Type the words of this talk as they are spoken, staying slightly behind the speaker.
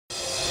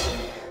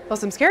Well,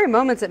 some scary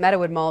moments at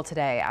Meadowood Mall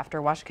today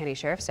after Washington County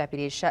Sheriff's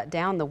deputies shut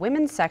down the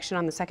women's section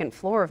on the second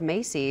floor of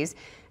Macy's.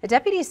 The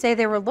deputies say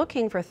they were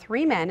looking for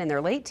three men in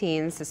their late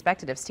teens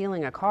suspected of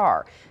stealing a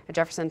car.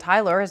 Jefferson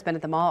Tyler has been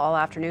at the mall all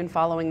afternoon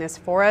following this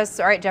for us.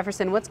 All right,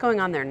 Jefferson, what's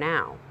going on there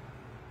now?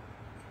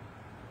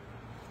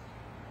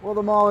 Well,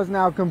 the mall is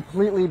now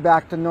completely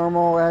back to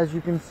normal. As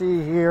you can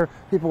see here,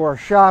 people are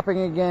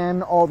shopping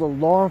again. All the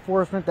law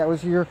enforcement that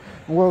was here,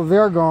 well,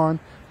 they're gone.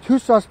 Two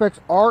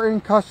suspects are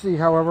in custody,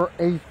 however.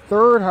 A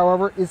third,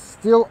 however, is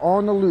still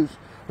on the loose.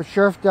 But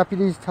sheriff's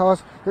deputies tell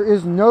us there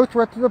is no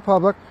threat to the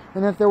public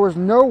and that there was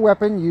no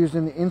weapon used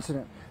in the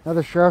incident. Now,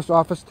 the sheriff's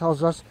office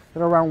tells us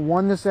that around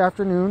 1 this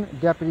afternoon,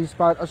 deputies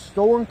spotted a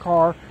stolen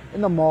car in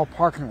the mall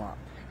parking lot.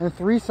 And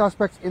three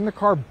suspects in the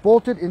car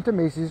bolted into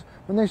Macy's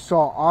when they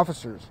saw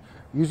officers.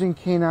 Using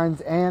canines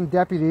and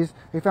deputies,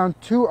 they found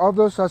two of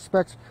those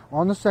suspects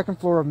on the second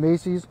floor of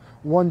Macy's.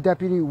 One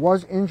deputy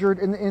was injured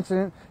in the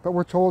incident, but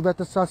we're told that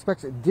the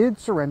suspects did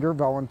surrender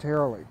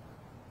voluntarily.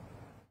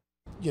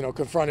 You know,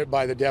 confronted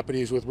by the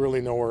deputies with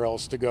really nowhere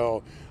else to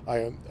go,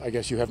 I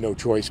guess you have no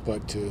choice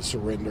but to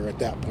surrender at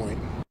that point.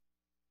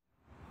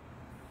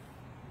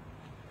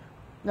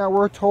 Now,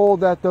 we're told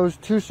that those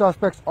two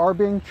suspects are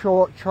being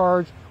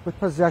charged with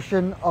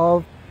possession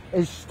of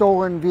a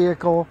stolen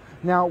vehicle.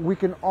 Now, we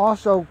can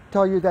also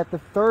tell you that the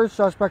third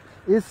suspect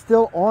is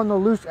still on the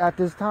loose at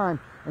this time,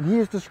 and he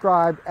is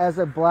described as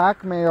a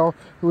black male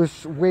who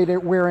is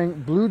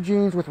wearing blue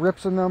jeans with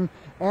rips in them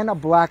and a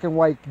black and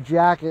white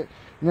jacket.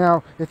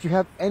 Now, if you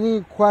have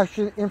any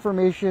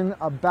information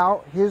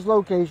about his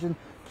location,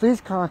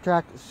 please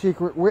contact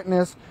Secret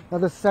Witness. Now,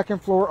 the second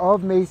floor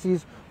of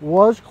Macy's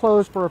was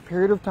closed for a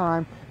period of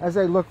time as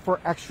they look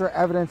for extra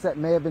evidence that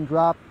may have been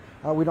dropped.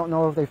 We don't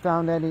know if they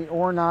found any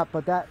or not,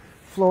 but that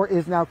floor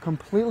is now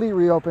completely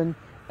reopened.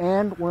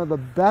 And one of the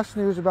best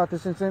news about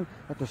this incident,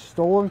 that the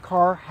stolen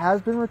car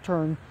has been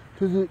returned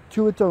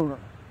to its owner.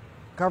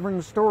 Covering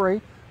the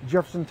story,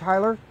 Jefferson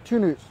Tyler, 2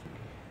 News.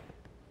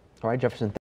 All right, Jefferson.